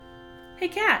Hey,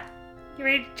 Kat, you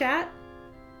ready to chat?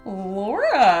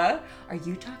 Laura, are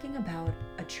you talking about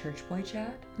a church boy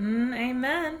chat?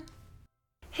 Amen.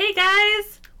 Hey,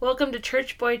 guys, welcome to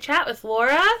Church Boy Chat with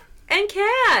Laura And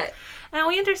Kat. And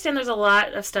we understand there's a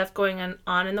lot of stuff going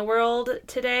on in the world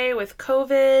today with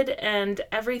COVID and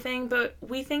everything, but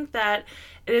we think that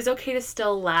it is okay to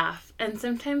still laugh, and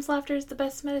sometimes laughter is the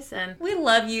best medicine. We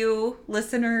love you,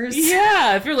 listeners.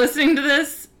 Yeah, if you're listening to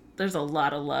this, there's a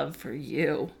lot of love for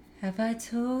you. Have I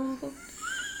told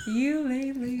you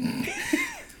lately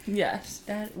Yes.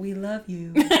 that we love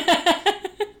you? I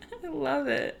love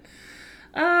it.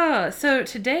 Oh, so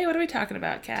today, what are we talking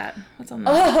about, Kat? What's on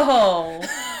the... Oh,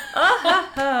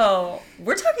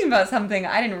 we're talking about something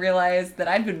I didn't realize that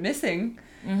I'd been missing,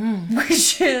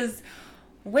 which is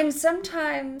when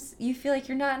sometimes you feel like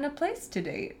you're not in a place to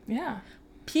date. Yeah.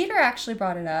 Peter actually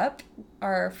brought it up,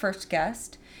 our first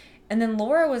guest, and then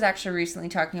Laura was actually recently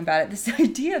talking about it, this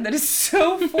idea that is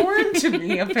so foreign to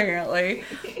me, apparently,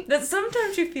 that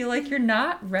sometimes you feel like you're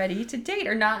not ready to date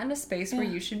or not in a space where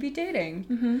you should be dating.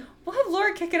 Mm-hmm. We'll have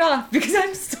Laura kick it off because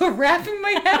I'm still wrapping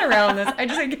my head around this.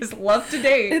 I just love to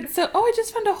date. It's so... Oh, I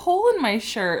just found a hole in my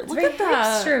shirt. Look at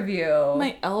that. Hipster of you.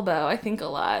 My elbow, I think a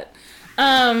lot.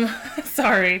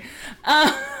 Sorry.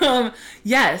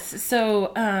 Yes,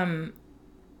 so,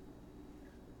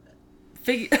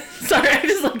 sorry, I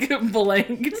just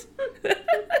blanked.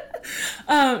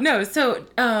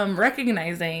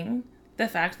 Recognizing the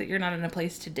fact that you're not in a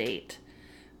place to date.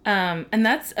 And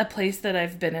that's a place that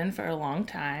I've been in for a long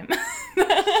time.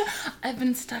 I've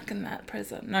been stuck in that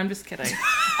prison. No, I'm just kidding.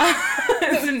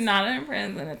 It's not a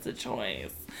prison, it's a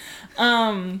choice.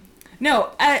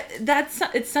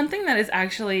 It's something that has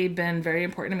actually been very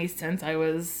important to me since I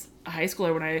was a high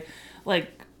schooler, when I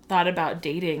thought about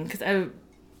dating, because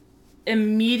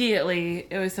immediately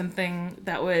it was something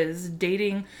that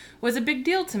dating was a big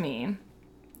deal to me.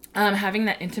 Having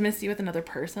that intimacy with another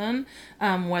person,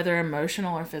 whether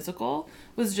emotional or physical,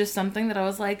 was just something that I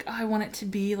was like, oh, I want it to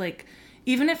be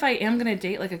even if I am going to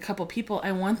date a couple people,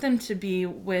 I want them to be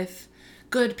with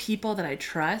good people that I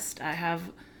trust.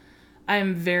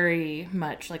 I'm very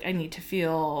much I need to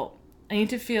feel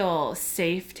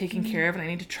safe, taken care of, and I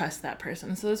need to trust that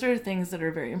person. So those are things that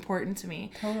are very important to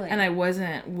me. Totally. And I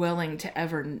wasn't willing to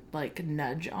ever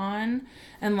nudge on.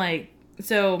 And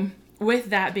so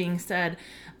with that being said,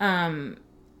 I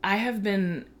have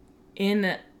been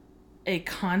in a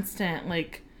constant,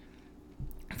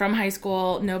 from high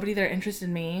school, nobody there interested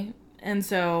in me. And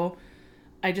so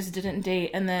I just didn't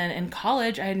date. And then in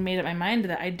college, I had made up my mind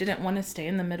that I didn't want to stay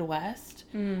in the Midwest.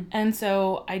 And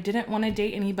so I didn't want to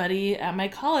date anybody at my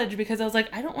college because I was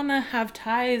like, I don't want to have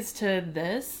ties to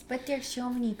this. But there's so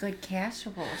many good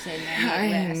casseroles in the I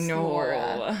Midwest, know.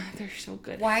 Laura. They're so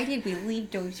good. Why did we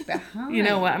leave those behind? You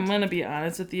know what? I'm going to be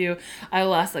honest with you. I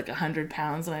lost 100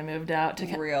 pounds when I moved out to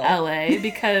Real. LA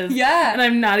because... Yeah. And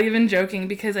I'm not even joking,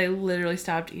 because I literally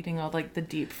stopped eating all the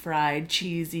deep fried,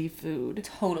 cheesy food.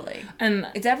 Totally. And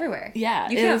it's everywhere. Yeah.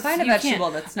 You can't find a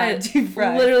vegetable that's not deep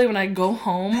fried. Literally, when I go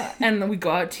home and we go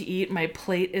out to eat, my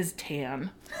plate is tan.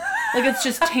 It's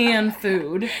just tan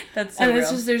food. That's so and real.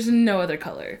 It's just, there's no other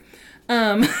color.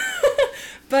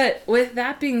 But with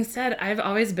that being said, I've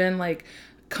always been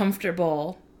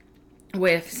comfortable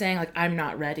with saying I'm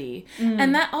not ready.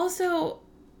 And that also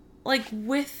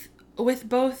with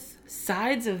both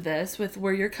sides of this, with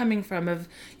where you're coming from, of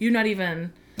you not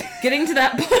even getting to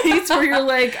that place where you're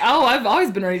oh, I've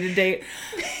always been ready to date.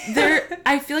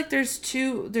 I feel like there's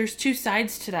two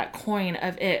sides to that coin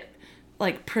of it,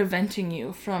 preventing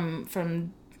you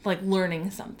from learning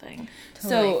something.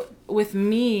 Totally. So with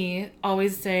me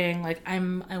always saying I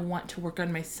want to work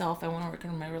on myself, I want to work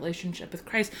on my relationship with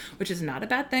Christ, which is not a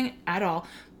bad thing at all,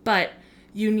 but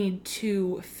you need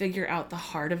to figure out the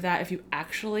heart of that if you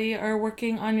actually are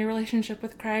working on your relationship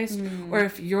with Christ, or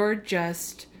if you're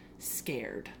just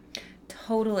scared.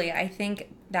 Totally. I think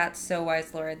that's so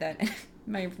wise, Laura, that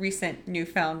my recent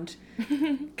newfound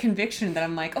conviction that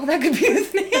I'm oh, that could be the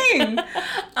thing.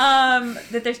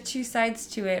 That there's two sides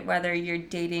to it, whether you're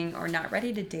dating or not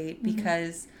ready to date,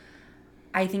 because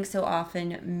I think so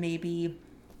often maybe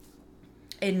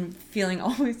in feeling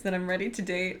always that I'm ready to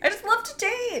date, I just love to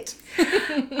date.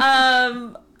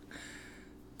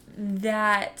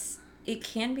 That it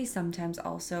can be sometimes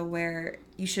also where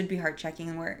you should be heart checking,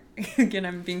 and where, again,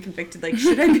 I'm being convicted,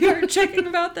 should I be heart checking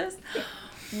about this?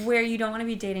 Where you don't want to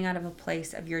be dating out of a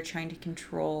place of you're trying to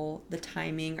control the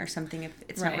timing or something if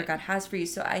it's not what God has for you.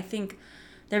 So I think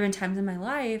there have been times in my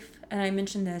life, and I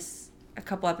mentioned this a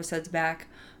couple episodes back,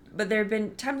 but there have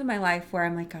been times in my life where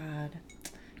I'm God,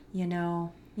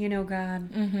 God,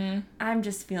 I'm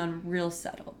just feeling real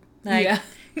settled. Like, Yeah.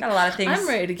 got a lot of things. I'm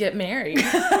ready to get married.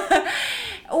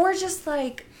 Or just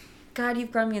like, God,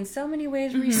 you've grown me in so many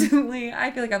ways recently.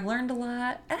 I feel like I've learned a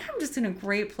lot. And I'm just in a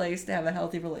great place to have a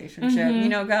healthy relationship. You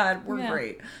know, God, we're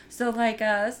great. So, like,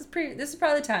 this is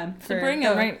probably the time. So bring it,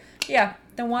 right? Yeah.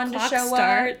 The one Clock to show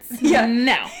starts. up. Yeah.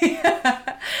 Now.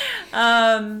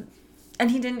 And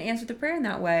he didn't answer the prayer in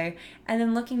that way. And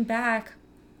then looking back,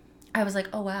 I was like,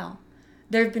 oh, wow.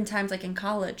 There have been times, like, in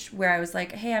college where I was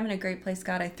like, hey, I'm in a great place,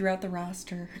 God. I threw out the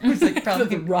roster. I was like, probably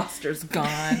the roster's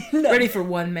gone. No. Ready for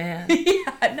one man.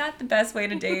 Yeah, not the best way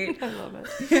to date. I love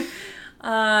it.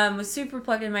 Was super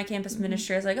plugged in my campus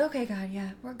ministry. I was like, okay, God, yeah,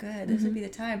 we're good. This would be the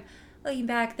time. Looking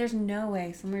back, there's no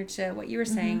way, similar to what you were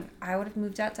saying, I would have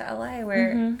moved out to LA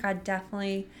where God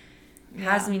definitely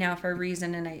has me now for a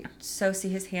reason, and I so see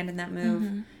his hand in that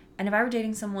move. And if I were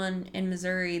dating someone in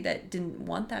Missouri that didn't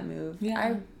want that move,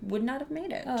 I would not have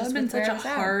made it. Oh, it's been such a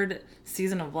hard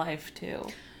season of life, too.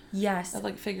 Yes. Of,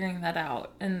 like, figuring that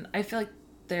out. And I feel like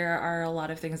there are a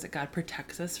lot of things that God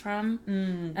protects us from.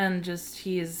 And just,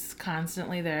 he is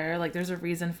constantly there. Like, there's a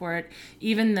reason for it.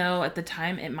 Even though at the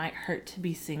time it might hurt to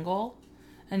be single.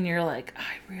 And you're like,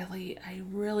 I really,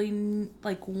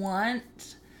 like,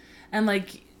 want. And,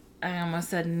 like, I almost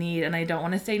said need. And I don't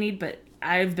want to say need, but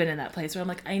I've been in that place where I'm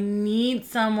like, I need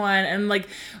someone. And, like,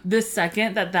 the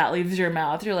second that leaves your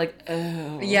mouth, you're like,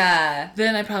 oh. Yeah.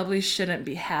 Then I probably shouldn't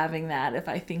be having that if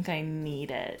I think I need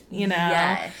it, you know?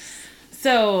 Yes.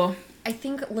 So. I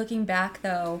think looking back,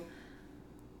 though,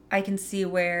 I can see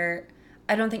where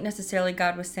I don't think necessarily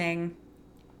God was saying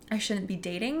I shouldn't be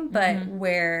dating, but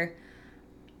where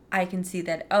I can see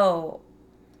that, oh,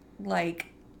 like,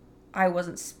 I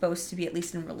wasn't supposed to be at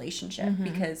least in a relationship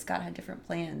because God had different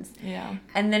plans. Yeah.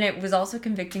 And then it was also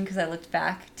convicting because I looked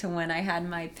back to when I had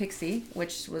my pixie,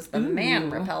 which was the man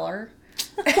repeller.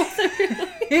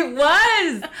 It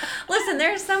was. Listen,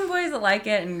 there's some boys that like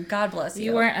it, and God bless you.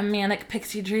 You weren't a manic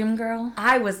pixie dream girl?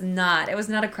 I was not. It was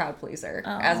not a crowd pleaser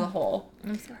as a whole.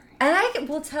 I'm sorry. And I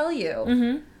will tell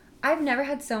you, I've never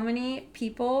had so many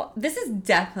people. This is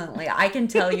definitely, I can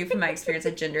tell you from my experience,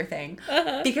 a gender thing.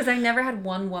 Because I never had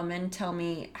one woman tell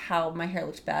me how my hair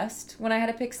looked best when I had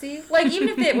a pixie. Like, even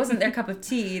if it wasn't their cup of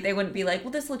tea, they wouldn't be like,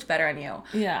 well, this looked better on you.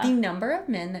 Yeah. The number of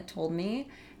men that told me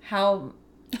how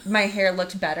my hair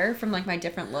looked better from, like, my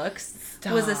different looks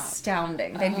was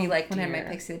astounding. They'd be like, when I had my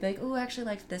pixie, they'd be like, oh, I actually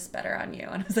liked this better on you.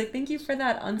 And I was like, thank you for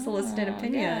that unsolicited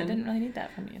opinion. Yeah, I didn't really need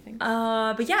that from you, I think.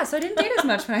 But yeah, so I didn't date as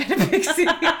much when I had a pixie.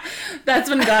 That's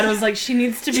when God was like, she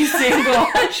needs to be single.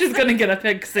 She's going to get a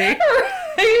pixie.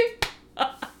 Right?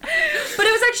 But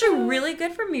it was actually really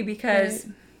good for me because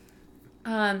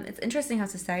it's interesting how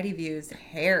society views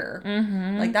hair.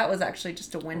 Like, that was actually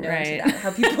just a window into that,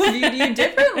 how people viewed you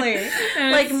differently.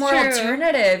 Like, more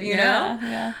alternative, you know?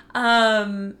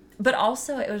 Yeah. But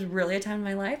also, it was really a time in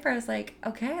my life where I was like,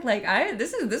 okay, like,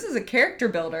 this is a character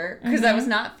builder, because I was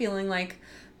not feeling like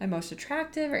my most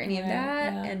attractive or any of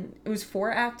that, and it was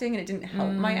for acting, and it didn't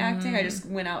help my acting. I just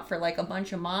went out for, like, a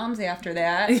bunch of moms after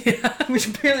that, which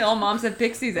apparently all moms have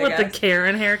pixies, I guess. With the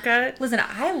Karen haircut. Listen,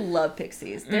 I love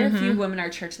pixies. There are a few women in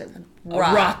our church that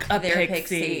rock a their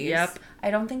pixie. pixies. Yep. I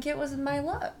don't think it was my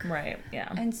look. Right,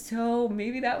 yeah. And so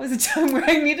maybe that was a time where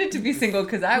I needed to be single,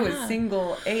 because I was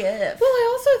single AF. Well, I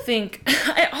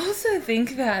also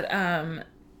think that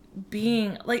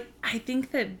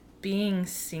being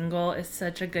single is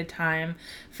such a good time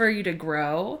for you to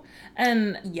grow.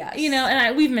 And, you know,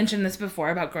 and we've mentioned this before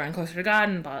about growing closer to God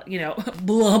and, blah, you know,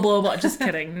 blah, blah, blah. Just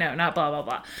kidding. No, not blah, blah,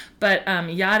 blah. But,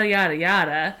 yada, yada,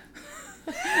 yada.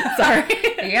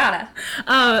 Sorry. Yada.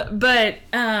 But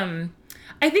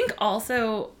I think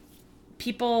also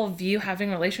people view having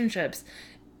relationships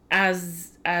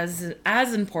as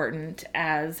important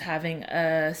as having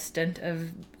a stint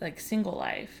of, like, single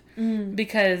life.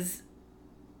 Because,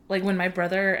 like, when my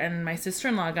brother and my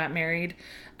sister-in-law got married,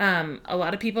 a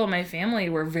lot of people in my family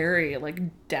were very,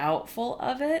 like, doubtful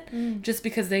of it, just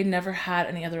because they never had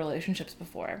any other relationships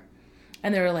before.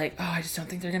 And they were like, oh, I just don't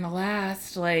think they're going to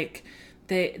last. Like,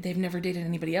 they've never dated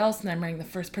anybody else, and I'm marrying the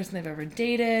first person they've ever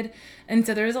dated. And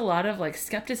so there's a lot of, like,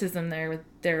 skepticism there with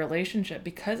their relationship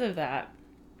because of that.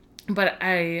 But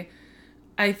I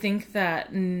think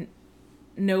that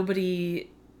nobody...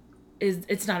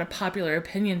 it's not a popular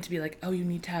opinion to be like, oh, you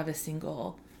need to have a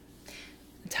single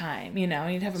time, you know,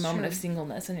 you need to have a moment of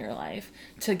singleness in your life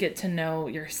to get to know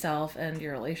yourself and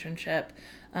your relationship,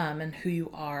 and who you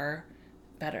are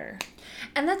better.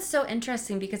 And that's so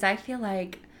interesting, because I feel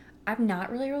like I'm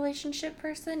not really a relationship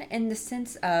person, in the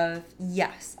sense of,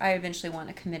 yes, I eventually want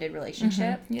a committed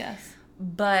relationship. Yes.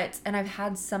 But, and I've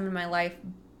had some in my life,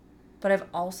 but I've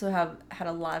also have had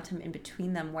a lot of time in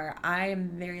between them where I am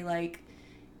very like,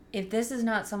 if this is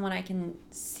not someone I can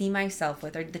see myself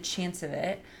with or the chance of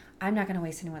it, I'm not going to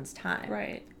waste anyone's time.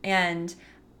 Right. And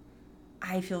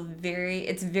I feel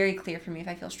it's very clear for me if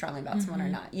I feel strongly about someone or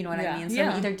not. You know what I mean? So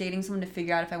I'm either dating someone to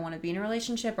figure out if I want to be in a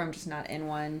relationship or I'm just not in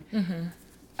one.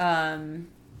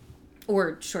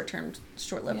 Or short-lived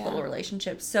little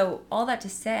relationships. So all that to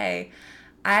say,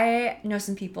 I know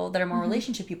some people that are more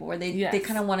relationship people where they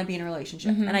kind of want to be in a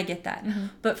relationship, and I get that.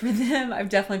 But for them, I've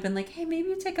definitely been like, hey, maybe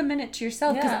you take a minute to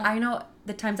yourself, because I know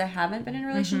the times I haven't been in a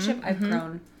relationship, I've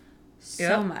grown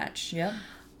so much. Yep.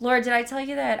 Laura, did I tell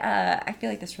you that I feel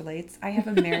like this relates? I have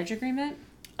a marriage agreement.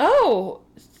 Oh,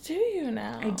 do you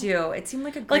now? I do. It seemed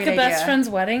like a great idea. Like a best friend's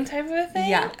wedding type of a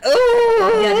thing? Yeah.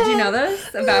 Oh! Yeah, did you know this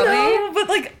about me? But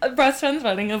like, a best friend's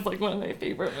wedding is like one of my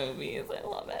favorite movies. I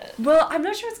love it. Well, I'm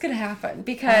not sure what's going to happen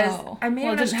because I made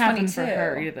it didn't happen for 22.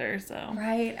 her either, so.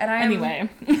 Right. And Anyway.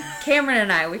 Cameron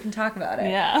and I, we can talk about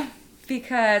it. Yeah.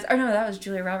 Because, oh no, that was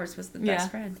Julia Roberts was the best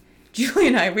friend. Julia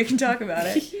and I, we can talk about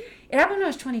it. It happened when I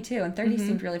was 22, and 30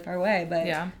 seemed really far away, but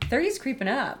 30's creeping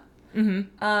up.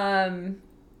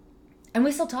 And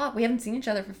we still talk. We haven't seen each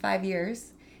other for 5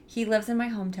 years. He lives in my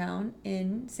hometown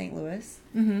in St. Louis.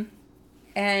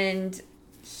 And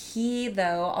he,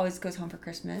 though, always goes home for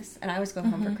Christmas, and I always go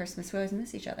home for Christmas. We always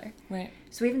miss each other. Right.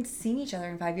 So we haven't seen each other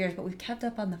in 5 years, but we've kept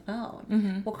up on the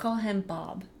phone. We'll call him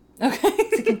Bob. Okay.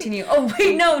 To continue. Oh,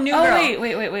 wait, no, new girl.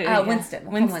 Wait. Winston.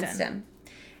 We'll call Winston.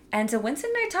 And so Winston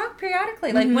and I talk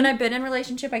periodically. Like, when I've been in a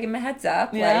relationship, I give him a heads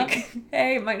up. Yeah. Like,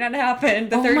 hey, it might not happen.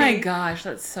 Oh my gosh,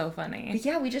 that's so funny. But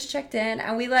yeah, we just checked in,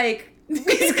 and we, like, it's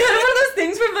kind of one of those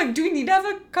things where I'm like, do we need to have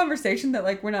a conversation that,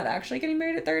 like, we're not actually getting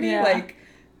married at 30? Yeah. Like,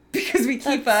 because we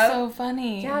keep that's up. so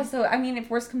funny. Yeah, so, I mean, if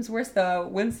worse comes worse, though,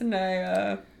 Winston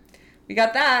and I, we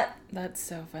got that. That's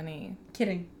so funny.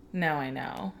 Kidding. No, I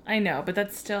know, but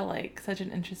that's still, like, such an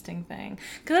interesting thing.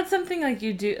 Because that's something, like,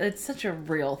 you do, it's such a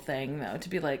real thing, though, to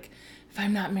be like, if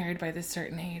I'm not married by this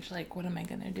certain age, like, what am I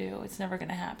going to do? It's never going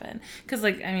to happen. Because,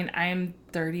 like, I mean, I'm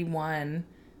 31,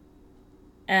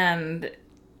 and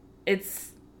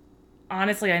it's,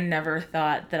 honestly, I never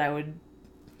thought that I would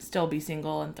still be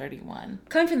single in 31.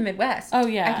 Coming from the Midwest. Oh,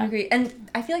 yeah. I can agree.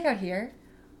 And I feel like out here,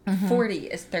 40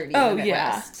 is 30 in the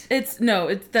Midwest.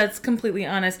 Yeah. That's completely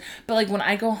honest. But, like, when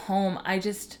I go home,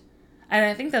 and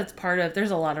I think that's part of,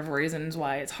 there's a lot of reasons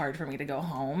why it's hard for me to go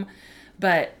home.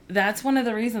 But that's one of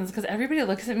the reasons, because everybody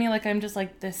looks at me like I'm just,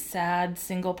 like, this sad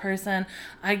single person.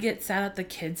 I get sat at the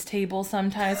kids' table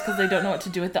sometimes because they don't know what to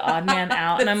do with the odd man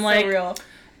out. And I'm like, real.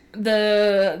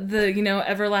 the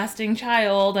everlasting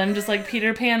child. I'm just like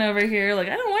Peter Pan over here. Like,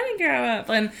 I don't want to grow up.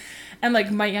 And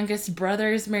like, my youngest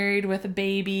brother's married with a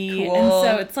baby. Cool. And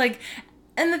so it's like,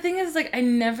 and the thing is, like,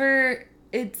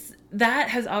 that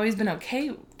has always been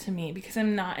okay to me because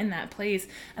I'm not in that place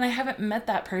and I haven't met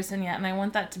that person yet, and I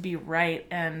want that to be right.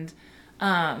 And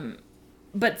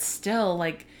but still,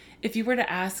 like, if you were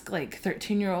to ask, like,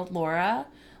 13-year-old Laura,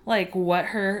 like,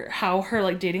 how her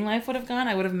like dating life would have gone,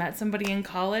 I would have met somebody in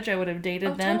college, I would have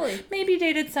dated them, totally. Maybe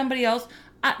dated somebody else,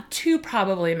 2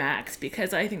 probably max,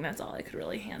 because I think that's all I could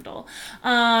really handle.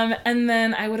 And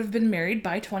then I would have been married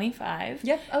by 25.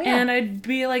 Yep. Oh, yeah. And I'd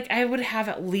be like, I would have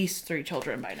at least 3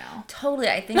 children by now. Totally.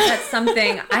 I think that's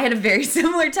something, I had a very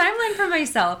similar timeline for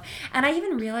myself. And I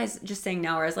even realized, just saying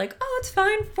now, where I was like, oh, it's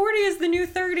fine, 40 is the new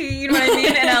 30, you know what I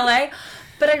mean, in LA.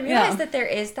 But I realized that there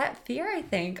is that fear, I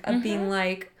think, of being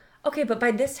like, okay, but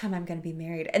by this time I'm going to be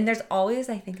married. And there's always,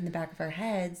 I think, in the back of our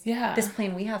heads, this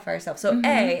plan we have for ourselves. So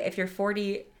if you're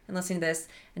 40 and listening to this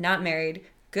and not married,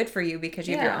 good for you, because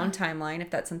you have your own timeline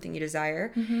if that's something you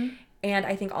desire. And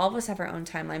I think all of us have our own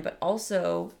timeline, but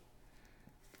also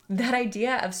that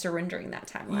idea of surrendering that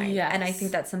timeline. Yes. And I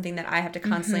think that's something that I have to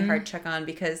constantly hard check on,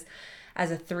 because as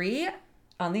a 3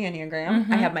 on the Enneagram,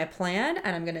 I have my plan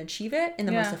and I'm going to achieve it in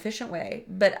the most efficient way.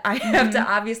 But I have to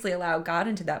obviously allow God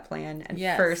into that plan and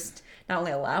first not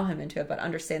only allow him into it, but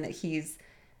understand that he's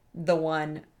the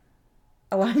one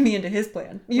allowing me into his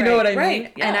plan. You know what I mean?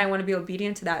 Right. Yeah. And I want to be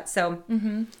obedient to that. So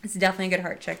it's definitely a good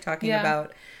heart check talking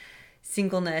about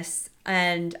singleness.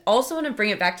 And also want to bring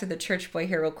it back to the church boy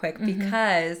here real quick,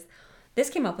 because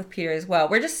this came up with Peter as well.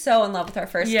 We're just so in love with our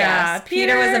first guest.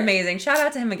 Peter was amazing. Shout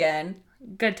out to him again.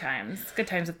 Good times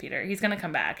with Peter. He's gonna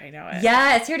come back. I know it.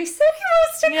 Yes, he already said he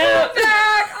wants to come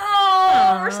back.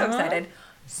 Oh, we're so excited.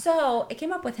 So it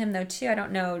came up with him though too. I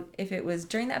don't know if it was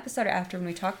during the episode or after when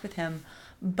we talked with him,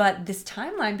 but this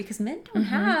timeline, because men don't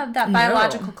have that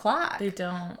biological clock. They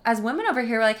don't. As women over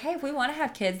here, we're like, hey, if we want to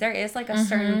have kids, there is like a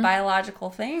certain biological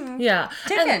thing. Yeah.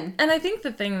 Ticking. And I think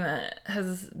the thing that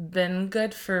has been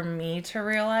good for me to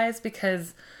realize,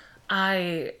 because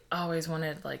I always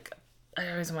wanted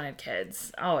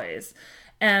kids, always.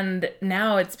 And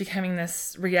now it's becoming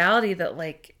this reality that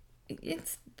like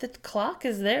the clock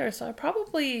is there. So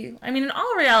in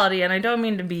all reality, and I don't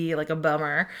mean to be like a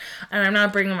bummer, and I'm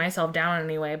not bringing myself down in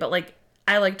any way, but like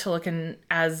I like to look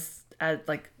as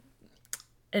like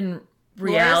in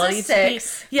reality to be,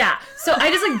 yeah. So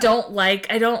I just like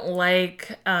I don't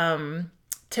like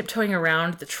tiptoeing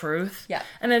around the truth. Yeah.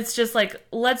 And it's just like,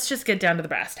 let's just get down to the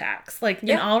brass tacks. Like,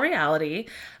 in all reality,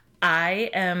 I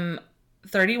am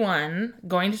 31,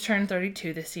 going to turn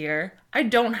 32 this year. I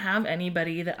don't have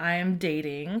anybody that I am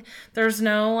dating. There's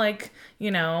no, like,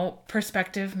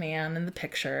 prospective man in the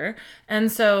picture. And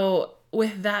so,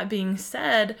 with that being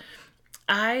said,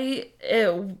 by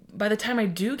the time I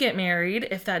do get married,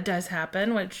 if that does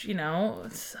happen, which,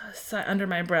 it's under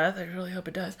my breath, I really hope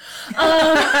it does,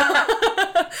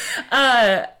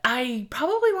 I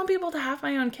probably won't be able to have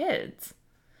my own kids.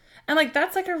 And, like,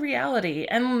 that's, like, a reality.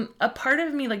 And a part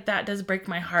of me, like, that does break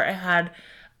my heart. I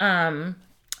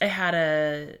had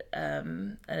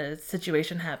a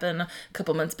situation happen a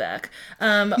couple months back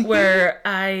where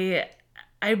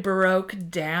I broke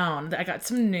down. I got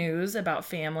some news about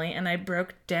family, and I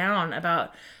broke down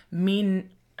about me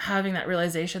having that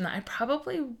realization that I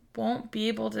probably won't be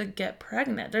able to get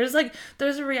pregnant. There's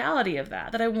a reality of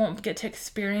that I won't get to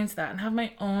experience that and have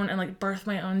my own and like birth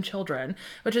my own children,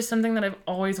 which is something that I've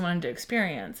always wanted to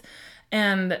experience.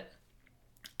 And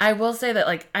I will say that,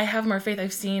 like, I have more faith.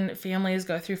 I've seen families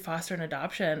go through foster and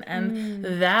adoption, and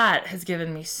that has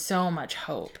given me so much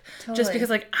hope. Totally. Just because,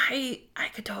 like, I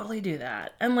could totally do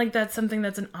that. And, like, that's something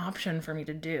that's an option for me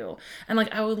to do. And,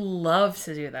 like, I would love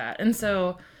to do that. And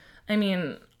so, I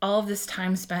mean, all of this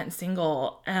time spent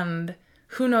single, and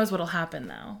who knows what'll happen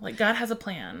now. Like, God has a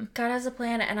plan. God has a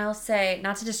plan, and I'll say,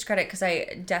 not to discredit, because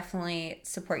I definitely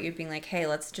support you being like, hey,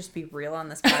 let's just be real on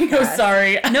this podcast. No,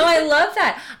 sorry. No, I love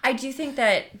that. I do think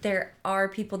that there are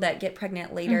people that get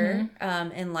pregnant later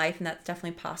in life, and that's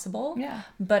definitely possible. Yeah.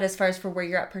 But as far as for where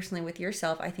you're at personally with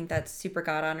yourself, I think that's super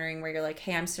God-honoring, where you're like,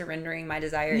 hey, I'm surrendering my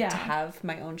desire to have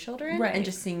my own children, right, and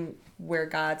just seeing where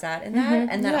God's at in that.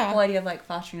 And that whole idea of, like,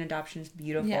 fostering adoption is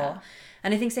beautiful. Yeah.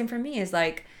 And I think same for me is,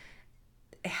 like,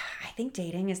 I think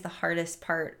dating is the hardest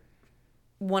part.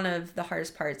 One of the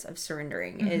hardest parts of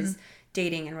surrendering is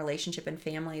dating and relationship and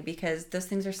family, because those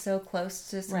things are so close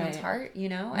to someone's heart,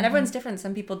 and everyone's different.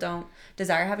 Some people don't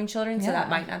desire having children, so that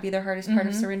might not be their hardest part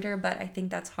of surrender, but I think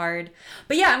that's hard.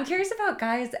 But yeah, I'm curious about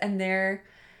guys and their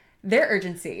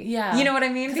urgency. Yeah. You know what I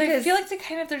mean? Because I feel like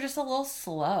they're just a little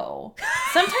slow.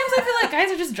 Sometimes I feel like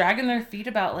guys are just dragging their feet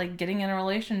about, like, getting in a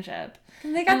relationship.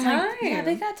 And they got time. Like, yeah,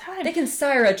 they got time. They can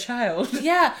sire a child.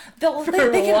 Yeah. For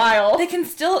a while. They can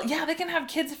still, they can have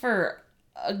kids for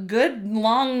a good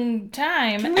long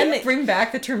time. Can we bring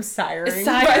back the term siring?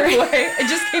 By the way, it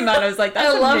just came out. I was like,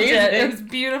 that's amazing. I loved it. It was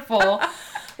beautiful.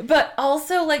 But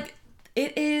also, like,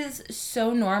 it is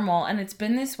so normal, and it's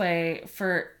been this way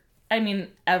for,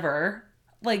 ever.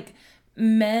 Like,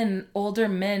 older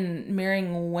men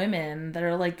marrying women that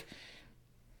are like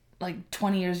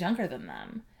 20 years younger than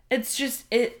them. It's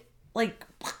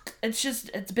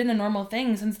been a normal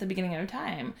thing since the beginning of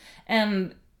time.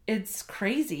 And it's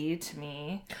crazy to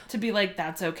me to be like,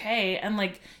 that's okay. And,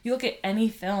 like, you look at any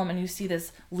film and you see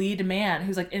this lead man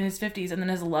who's, like, in his 50s, and then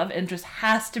his love interest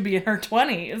has to be in her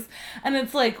 20s. And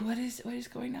it's like, what is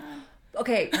going on?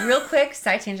 Okay, real quick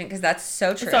side tangent, because that's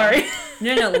so true. Sorry.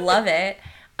 No, love it.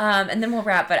 And then we'll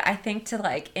wrap. But I think to,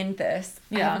 like, end this,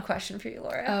 I have a question for you,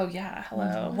 Laura. Oh, yeah.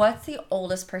 Hello. What's the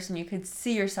oldest person you could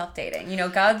see yourself dating?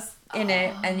 God's in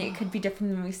it, and it could be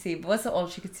different than we see. But what's the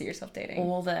oldest you could see yourself dating?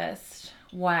 Oldest.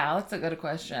 Wow, that's a good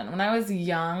question. When I was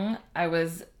younger, I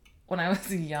was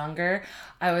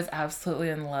absolutely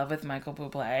in love with Michael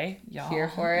Bublé. Y'all. Here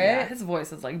for it. Yeah, his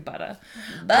voice is like butter.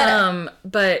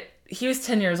 But he was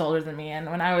 10 years older than me, and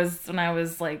when I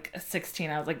was like 16,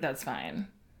 I was like, that's fine.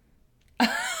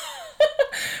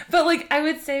 But, like, I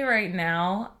would say right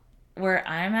now, where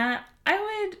I'm at,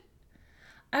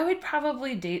 I would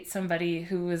probably date somebody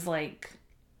who was, like,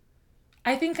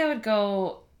 I think I would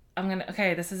go,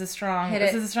 this is a strong,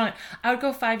 I would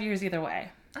go 5 years either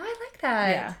way. Oh, I like that.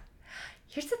 Yeah.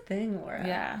 Here's the thing, Laura.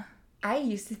 Yeah. I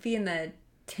used to be in the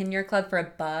 10-year club for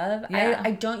above. Yeah.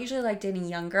 I don't usually like dating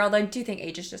younger, although I do think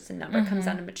age is just a number. It comes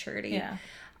down to maturity. Yeah.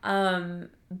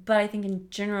 But I think in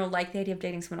general, like the idea of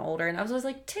dating someone older, and I was always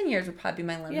like, 10 years would probably be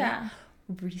my limit. Yeah.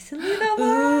 Recently, though,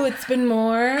 Laura, ooh, it's been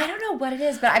more. I don't know what it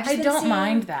is, but I don't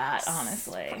mind that,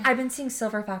 honestly. I've been seeing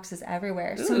silver foxes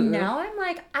everywhere. Ooh. So now I'm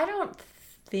like, I don't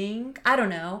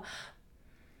know.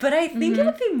 But I think it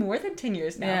would be more than 10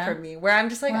 years now for me, where I'm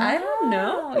just like, I don't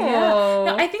know. Yeah.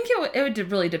 No, I think it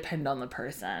would really depend on the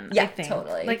person. Yeah, I think.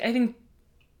 totally. Like, I think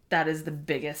that is the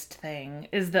biggest thing,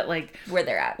 is that, like... Where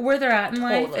they're at in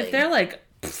life. If they're,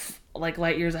 like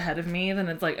light years ahead of me, then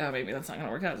it's like, oh, maybe that's not going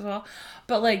to work out as well.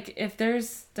 But, like, if there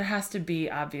has to be,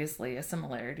 obviously, a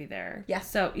similarity there. Yeah.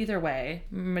 So, either way,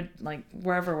 like,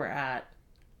 wherever we're at,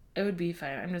 it would be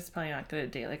fine. I'm just probably not going to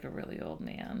date, like, a really old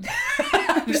man.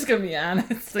 I'm just going to be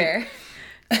honest. Fair.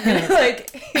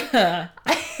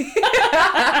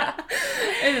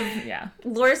 Yeah.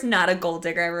 Laura's not a gold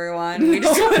digger, everyone. We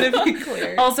just want to be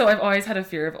clear. Also, I've always had a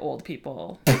fear of old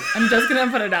people. I'm just going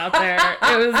to put it out there.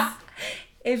 It was...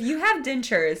 If you have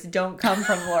dentures, don't come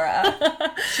from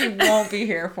Laura. She won't be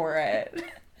here for it.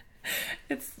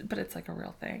 But it's like a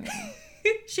real thing.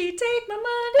 She take my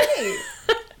money.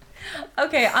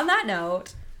 Okay, on that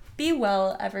note, be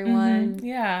well, everyone.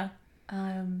 Yeah.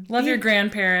 Love your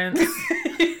grandparents.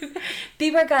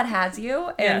 Be where God has you.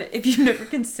 And if you've never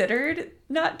considered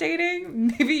not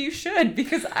dating, maybe you should,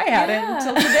 because I hadn't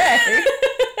until today.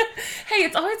 Hey,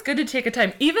 it's always good to take a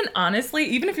time. Even honestly,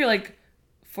 even if you're like,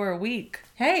 for a week.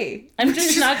 Hey, I'm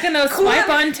just not going to swipe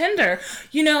on Tinder.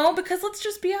 You know, because let's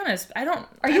just be honest. Are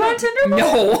you on Tinder?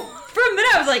 No. For a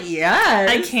minute I was like, yes.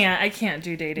 I can't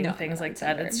do dating things like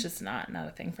that. It's just not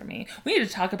a thing for me. We need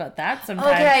to talk about that sometime.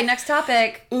 Okay, next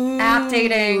topic. App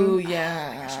dating. Ooh,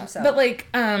 yeah. Oh, gosh, but like,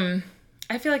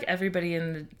 I feel like everybody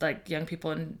in like young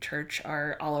people in church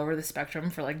are all over the spectrum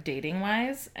for like dating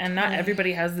wise, and not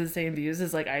everybody has the same views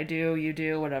as like I do, you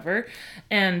do, whatever.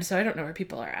 And so I don't know where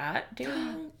people are at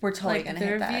dating. We're totally like, gonna their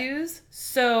hit that. views.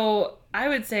 So I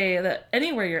would say that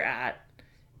anywhere you're at,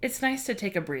 it's nice to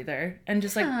take a breather and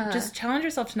just just challenge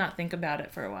yourself to not think about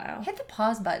it for a while. Hit the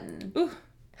pause button. Ooh,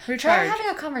 recharge. Try having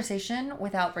a conversation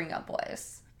without bringing up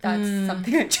boys. That's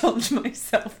something I challenge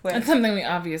myself with. That's something we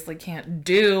obviously can't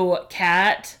do,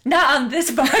 Kat. Not on this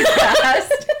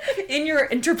podcast. In your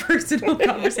interpersonal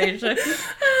conversation.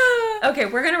 Okay,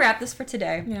 we're going to wrap this for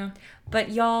today. Yeah.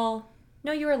 But y'all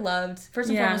know you are loved, first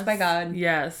and foremost by God.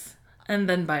 Yes. And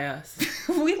then by us.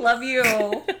 We love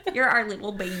you. You're our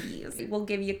little babies. We'll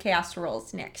give you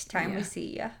casseroles next time we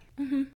see you.